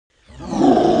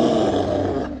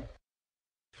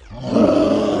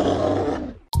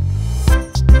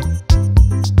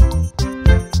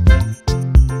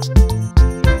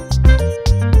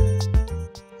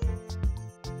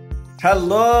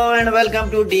Hello and welcome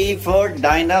to D for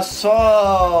Dinosaur.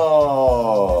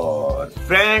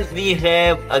 Friends, we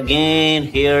have again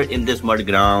here in this mud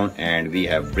ground and we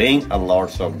have bring a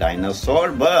lots of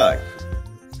dinosaur, but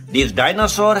this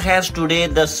dinosaur has today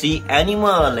the sea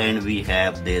animal and we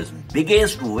have this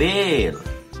biggest whale,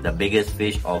 the biggest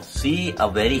fish of sea, a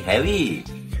very heavy.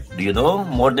 Do you know?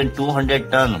 More than 200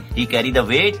 ton. He carry the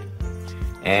weight.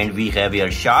 And we have here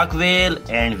shark whale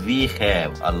and we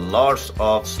have a lots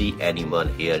of sea animal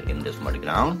here in this mud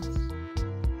ground.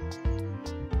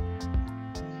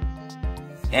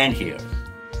 And here.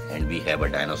 And we have a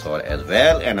dinosaur as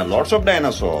well and a lots of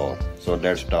dinosaur. So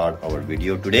let's start our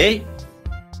video today.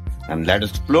 And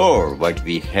let's explore what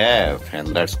we have.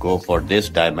 And let's go for this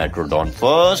Dimetrodon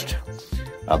first.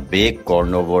 A big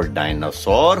carnivore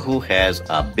dinosaur who has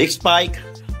a big spike.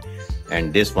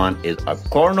 And this one is a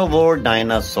carnivore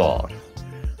dinosaur.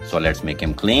 So let's make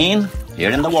him clean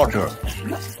here in the water.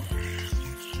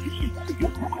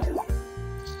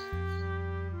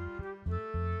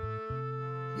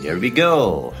 Here we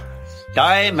go.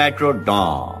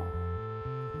 Dimetrodon.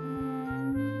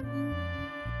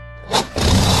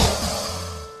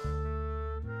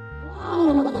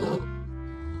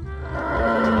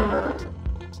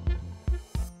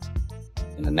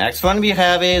 The next one we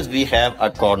have a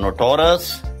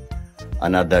Carnotaurus,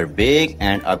 another big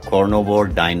and a carnivore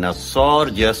dinosaur.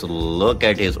 Just look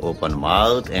at his open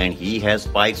mouth and he has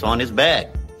spikes on his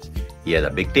back. He has a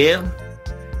big tail.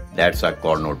 That's a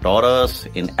Carnotaurus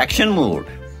in action mode.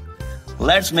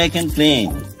 Let's make him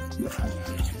clean.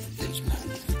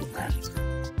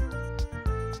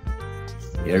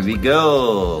 Here we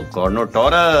go,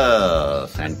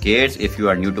 Carnotaurus. And kids, if you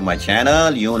are new to my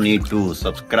channel, you need to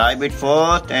subscribe it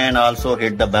first and also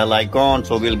hit the bell icon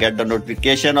so we'll get the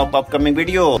notification of upcoming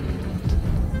video.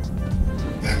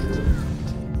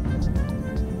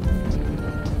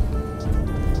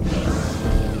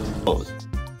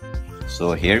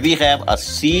 So here we have a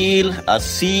seal, a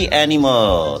sea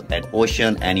animal, an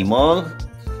ocean animal.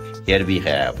 Here we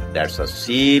have, that's a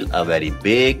seal, a very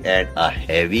big and a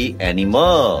heavy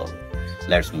animal.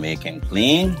 Let's make him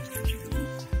clean.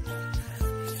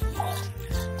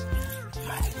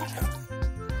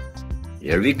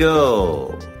 Here we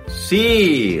go,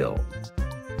 seal.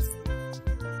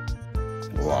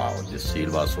 Wow, this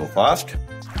seal was so fast.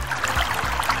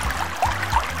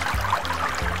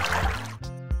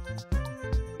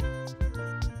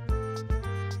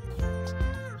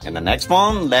 And the next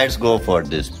one, let's go for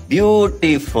this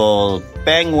beautiful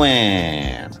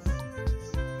penguin.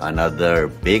 Another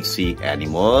big sea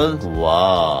animal.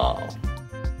 Wow.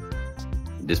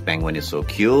 This penguin is so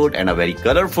cute and a very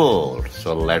colorful.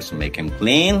 So let's make him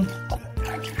clean.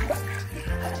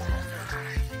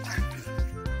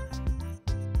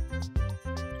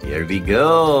 Here we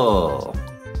go.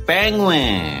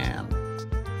 Penguin.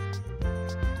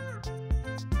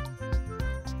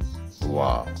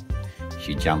 Wow.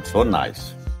 She jumped so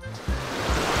nice.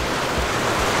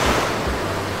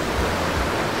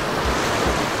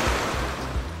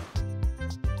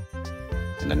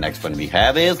 And the next one we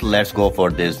have is, let's go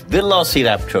for this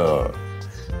Velociraptor.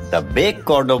 The big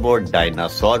carnivore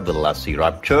dinosaur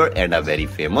Velociraptor and a very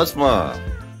famous one.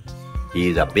 He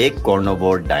is a big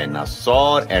carnivore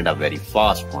dinosaur and a very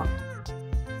fast one.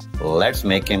 Let's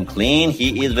make him clean.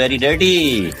 He is very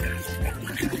dirty.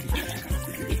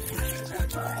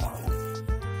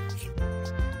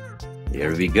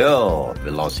 Here we go,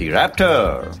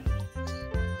 Velociraptor.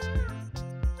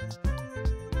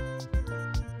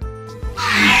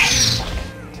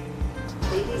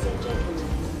 Ladies and gentlemen,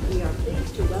 we are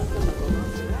pleased to welcome a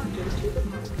Velociraptor to the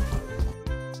park.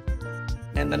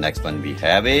 And the next one we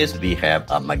have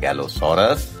a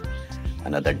Megalosaurus.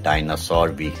 Another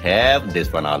dinosaur we have.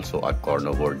 This one also a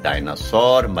carnivore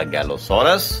dinosaur,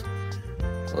 Megalosaurus.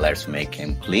 Let's make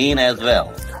him clean as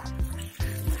well.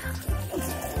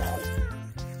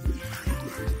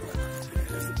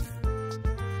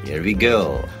 Here we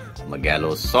go,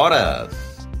 Megalosaurus.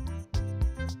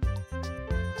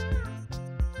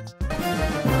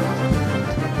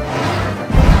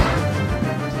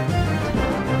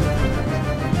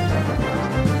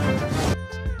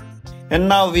 And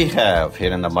now we have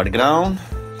here in the mud ground,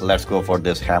 let's go for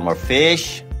this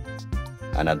hammerfish.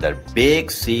 Another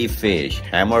big sea fish.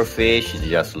 Hammerfish,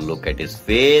 just look at his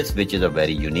face, which is a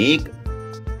very unique.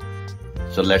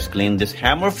 So let's clean this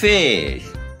hammerfish.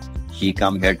 She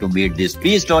come here to meet this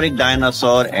prehistoric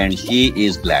dinosaur and she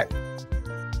is glad.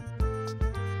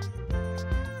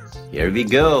 Here we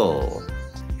go.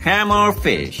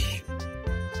 Hammerfish.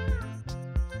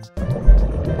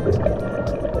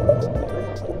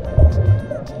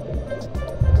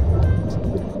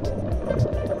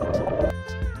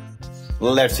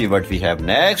 Let's see what we have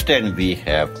next. And we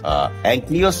have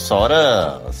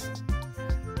Ankylosaurus,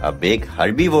 a big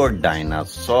herbivore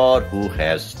dinosaur who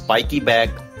has spiky back.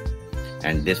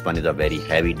 And this one is a very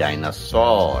heavy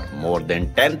dinosaur, more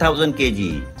than 10,000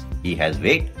 kg. He has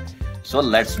weight. So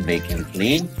let's make him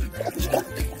clean.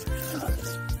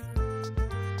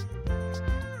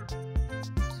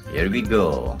 Here we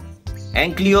go.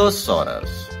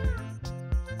 Ankylosaurus.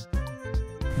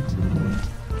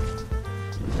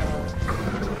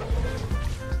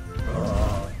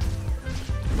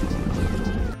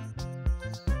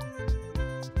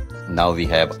 Now we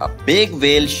have a big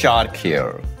whale shark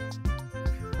here.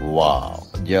 Wow,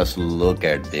 just look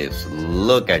at this.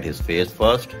 Look at his face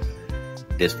first.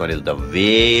 This one is the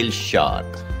whale shark.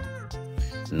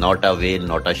 Not a whale,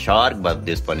 not a shark, but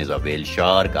this one is a whale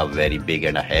shark, a very big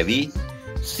and a heavy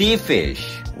sea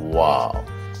fish. Wow,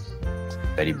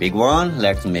 very big one.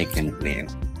 Let's make him clean.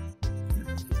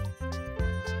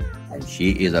 And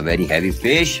she is a very heavy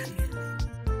fish.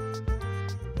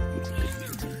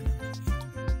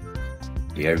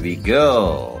 Here we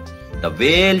go. The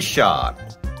whale shark.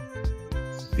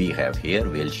 We have here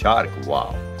whale shark.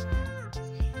 Wow,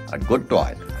 a good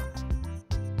toy.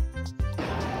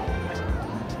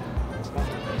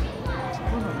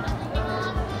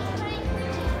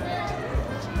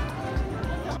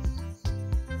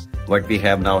 What we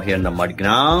have now here in the mud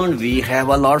ground, we have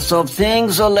a lots of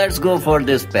things. So let's go for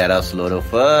this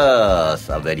Parasaurolophus,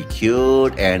 a very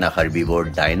cute and a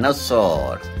herbivore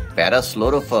dinosaur.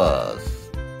 Parasaurolophus.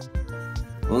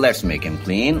 Let's make him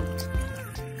clean.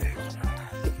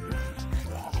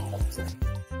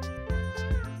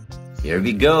 Here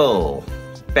we go.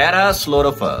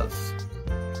 Parasaurolophus.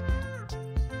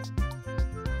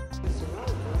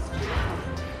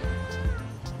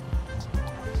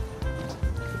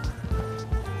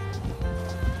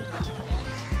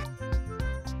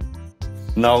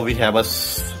 Now we have a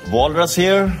walrus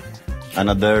here.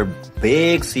 Another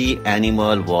big sea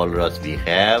animal walrus we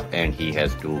have, and he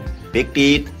has two big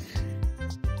teeth,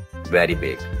 very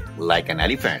big, like an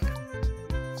elephant.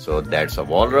 So that's a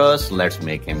walrus. Let's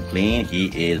make him clean.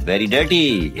 He is very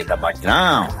dirty in the mud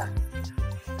ground.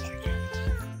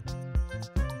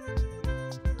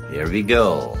 Here we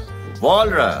go.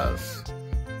 Walrus.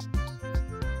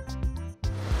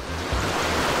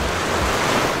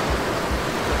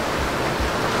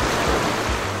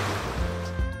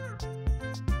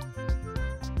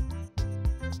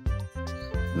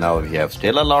 Now we have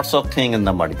still a lots of things in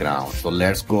the mud ground. So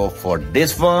let's go for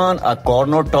this one, a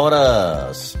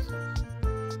Carnotaurus.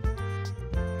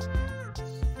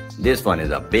 This one is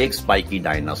a big spiky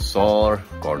dinosaur,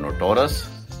 Carnotaurus.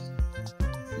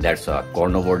 That's a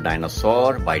carnivore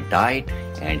dinosaur by diet,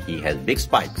 and he has big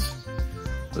spikes.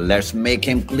 Let's make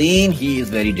him clean. He is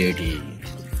very dirty.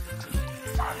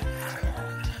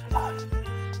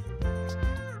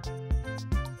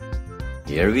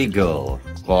 Here we go.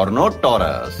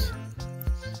 Carnotaurus,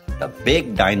 the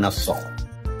big dinosaur.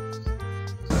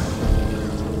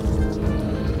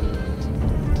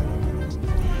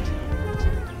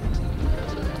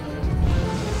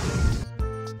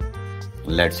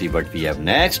 Let's see what we have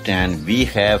next, and we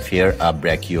have here a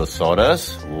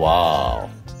Brachiosaurus. Wow,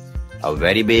 a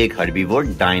very big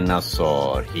herbivore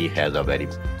dinosaur. He has a very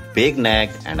big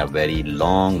neck and a very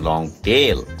long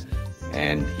tail,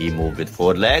 and he moves with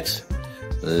 4 legs.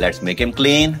 Let's make him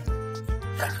clean.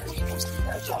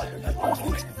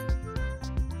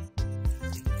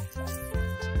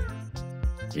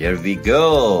 Here we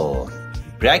go.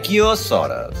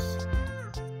 Brachiosaurus.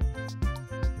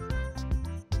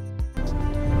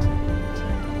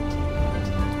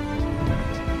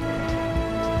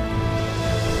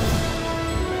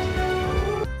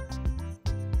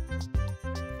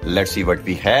 Let's see what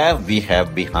we have. We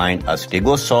have behind a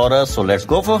Stegosaurus. So let's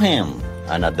go for him.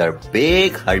 Another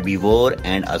big herbivore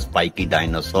and a spiky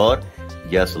dinosaur.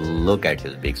 Just look at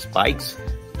his big spikes.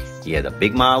 He has a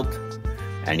big mouth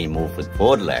and he moves with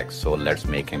 4 legs. So let's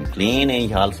make him clean. And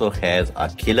he also has a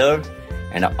killer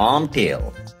and an arm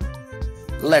tail.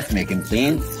 Let's make him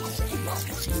clean.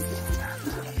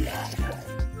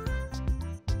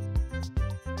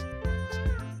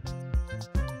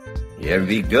 Here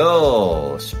we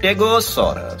go.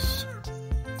 Stegosaurus.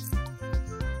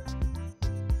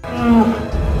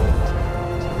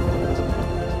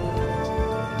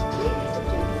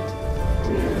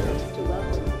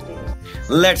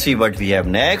 Let's see what we have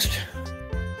next.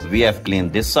 We have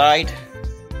cleaned this side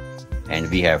and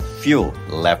we have few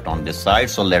left on this side.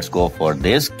 So let's go for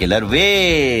this killer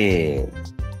whale.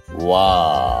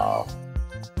 Wow.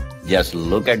 Just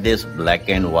look at this black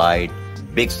and white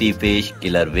big sea fish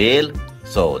killer whale.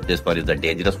 So this one is the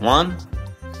dangerous one.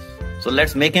 So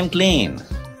let's make him clean.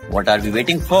 What are we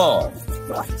waiting for?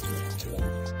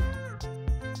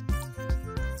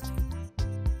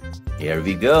 Here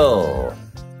we go.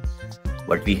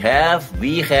 What we have?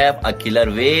 We have a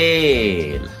killer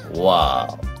whale.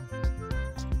 Wow.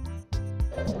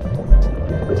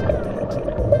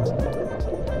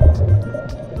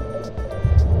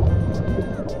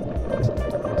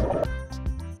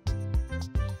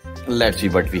 Let's see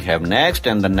what we have next.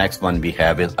 And the next one we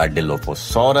have is a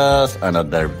Dilophosaurus,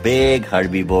 another big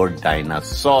herbivore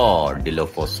dinosaur.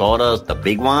 Dilophosaurus, the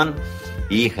big one,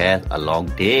 he has a long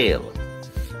tail.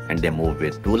 And they move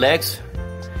with 2 legs.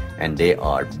 And they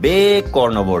are big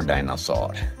carnivore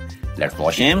dinosaur. Let's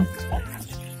watch him.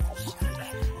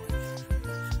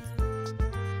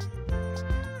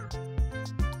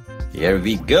 Here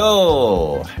we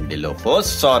go.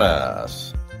 Dilophosaurus.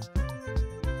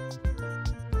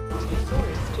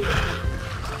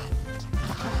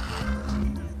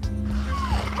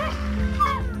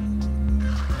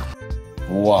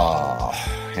 Wow,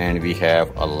 and we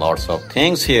have a lots of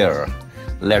things here.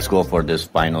 Let's go for this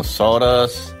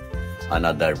Spinosaurus,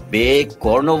 another big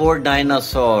carnivore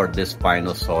dinosaur. This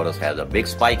Spinosaurus has a big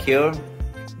spike here.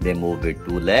 They move with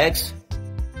 2 legs.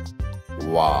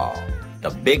 Wow,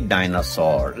 the big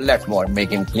dinosaur. Let's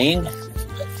make him clean.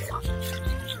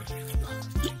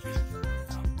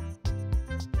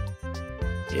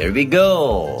 Here we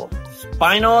go,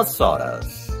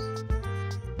 Spinosaurus.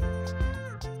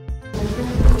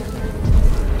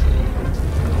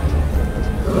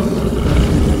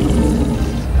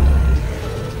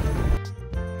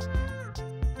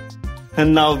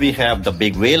 And now we have the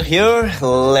big whale here.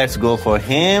 Let's go for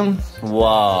him.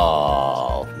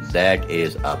 Wow, that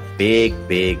is a big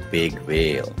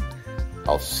whale.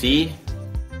 Now see,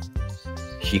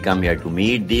 she come here to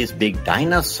meet this big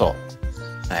dinosaur.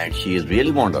 And she is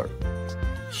really wonder.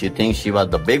 She thinks she was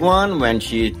the big one when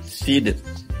she see the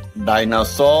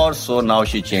dinosaur. So now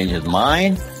she changed his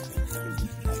mind.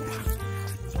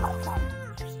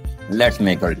 Let's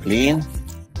make her clean.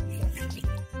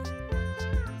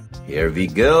 Here we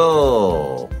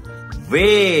go.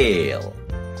 Whale.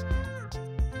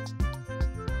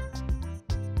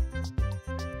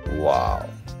 Wow,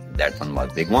 that one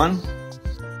was big one.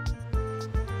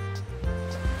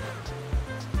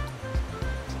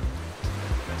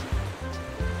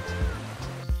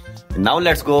 Now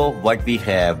let's go what we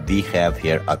have. We have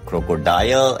here a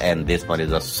crocodile, and this one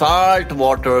is a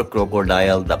saltwater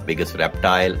crocodile, the biggest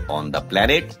reptile on the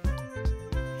planet.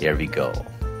 Here we go.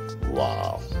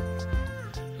 Wow.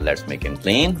 Let's make him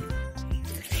clean.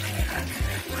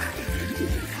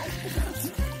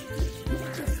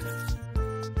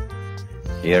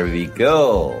 Here we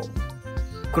go.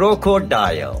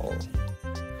 Crocodile.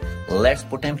 Let's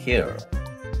put him here.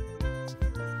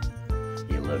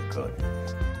 He look good.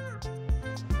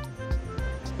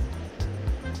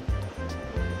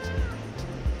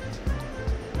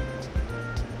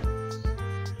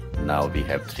 Now we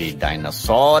have 3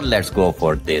 dinosaurs. Let's go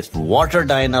for this water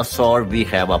dinosaur. We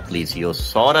have a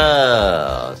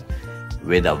Plesiosaurus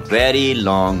with a very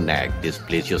long neck. This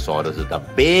Plesiosaurus is a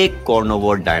big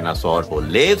carnivore dinosaur who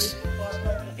lives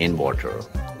in water.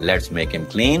 Let's make him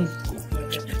clean.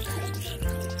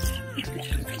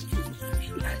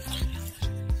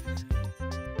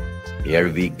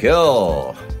 Here we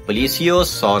go.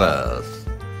 Plesiosaurus.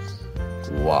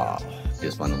 Wow,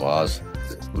 this one was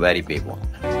very big one.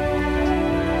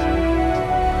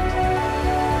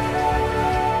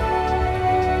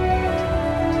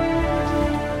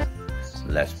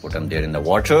 Let's put them there in the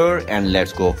water, and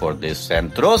let's go for this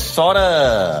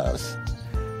Centrosaurus.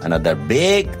 Another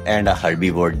big and a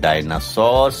herbivore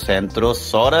dinosaur,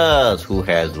 Centrosaurus, who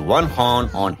has 1 horn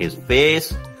on his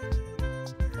face,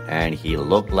 and he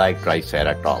looked like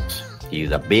Triceratops. He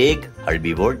is a big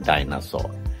herbivore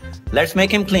dinosaur. Let's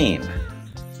make him clean.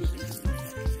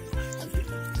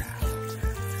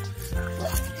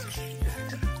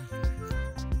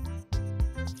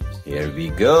 Here we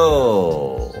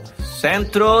go.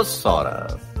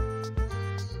 Centrosaurus.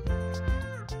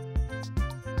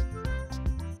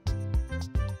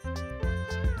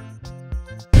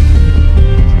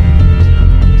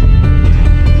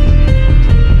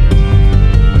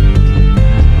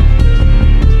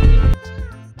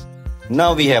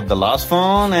 Now we have the last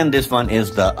one, and this one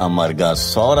is the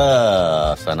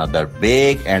Amargasaurus, another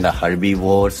big and a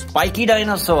herbivore spiky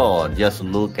dinosaur. Just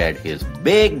look at his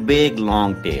big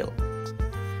long tail.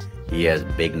 He has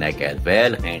big neck as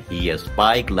well, and he has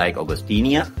spike like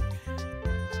Augustinia.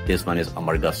 This one is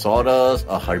Amargasaurus,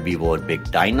 a herbivore big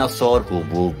dinosaur who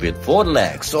moves with 4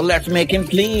 legs. So let's make him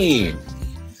clean.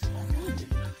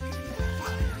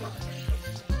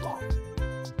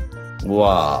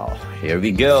 Wow, here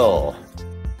we go.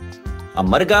 A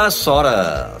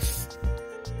Brachiosaurus.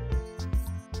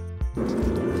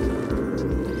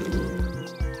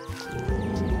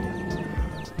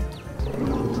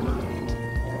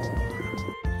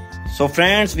 So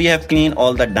friends, we have cleaned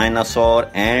all the dinosaur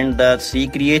and the sea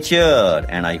creature,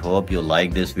 and I hope you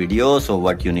like this video. So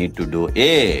what you need to do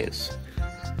is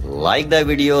like the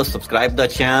video, subscribe the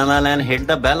channel and hit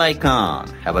the bell icon.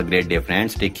 Have a great day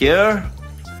friends. Take care.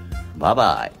 Bye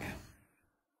bye.